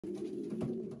Hi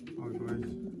guys,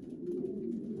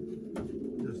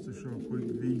 just a short quick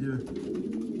video.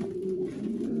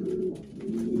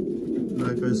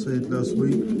 Like I said last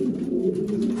week,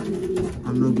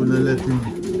 I'm not gonna let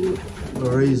the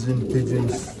racing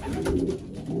pigeons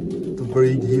to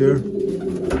breed here.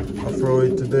 I throw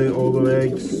it today, all the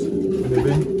eggs in the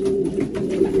bin.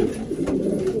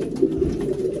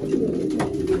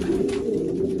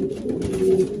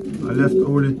 I left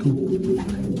only two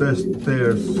best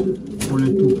pairs,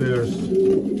 only two pairs.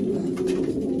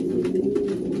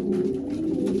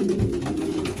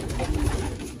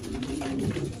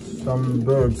 Some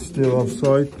birds still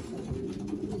outside.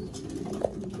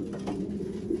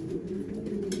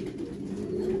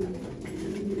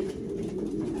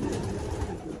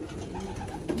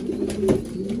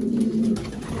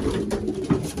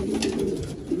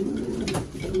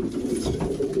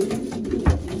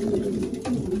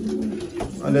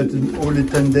 I let it only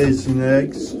 10 days in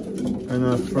eggs and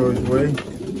I throw it away.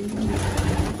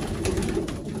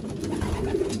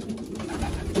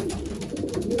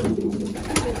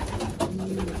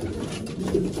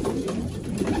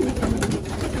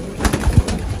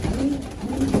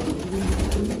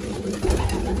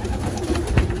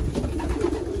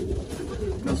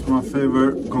 That's my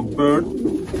favorite cock bird.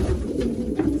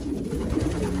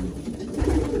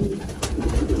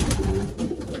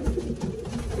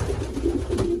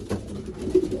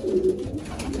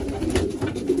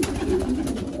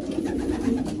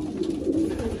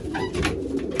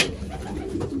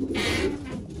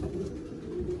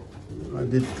 I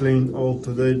did clean all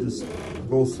today, this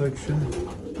bowl section.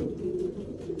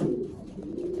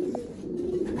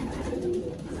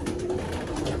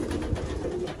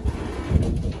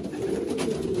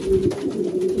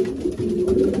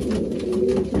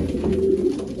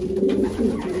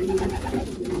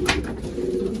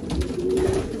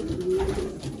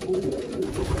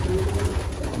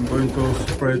 I'm going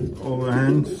to spread all the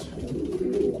hens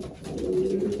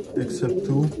except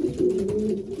two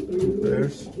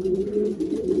pairs.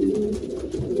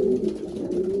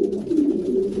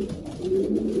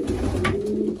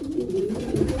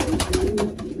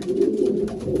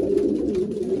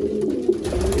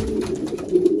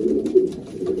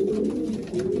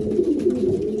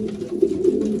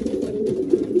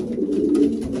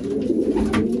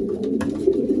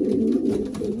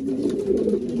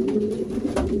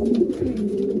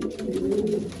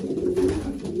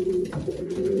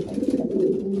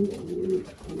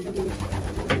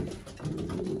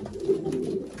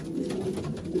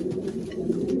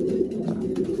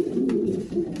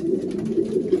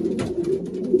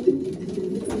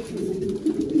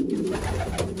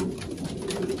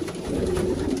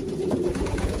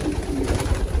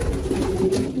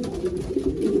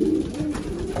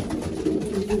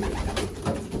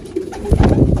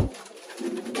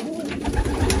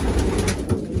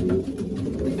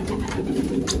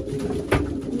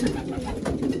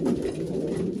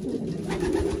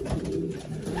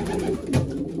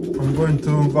 I'm going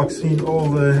to vaccine all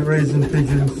the racing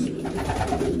pigeons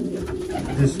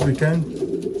this weekend,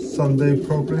 Sunday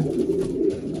probably,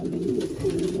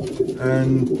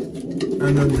 and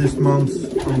end of this month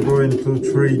I'm going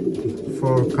to treat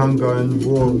for kanga and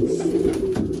worms,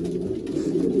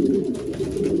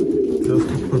 just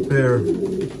to prepare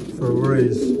for a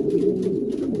race.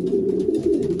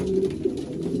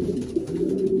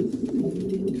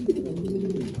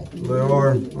 There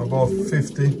are about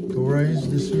 50 to raise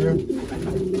this year.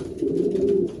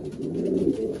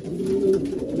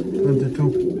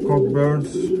 22 cock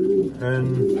birds and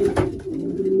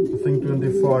I think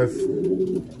 25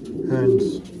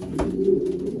 hens.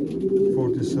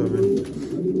 47.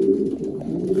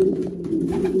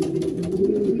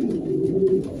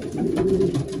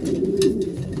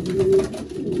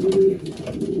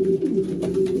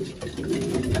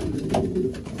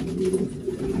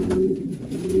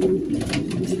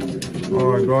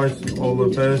 Alright guys, all the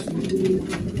best.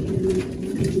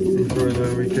 Enjoy the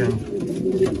weekend.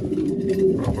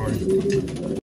 Bye bye.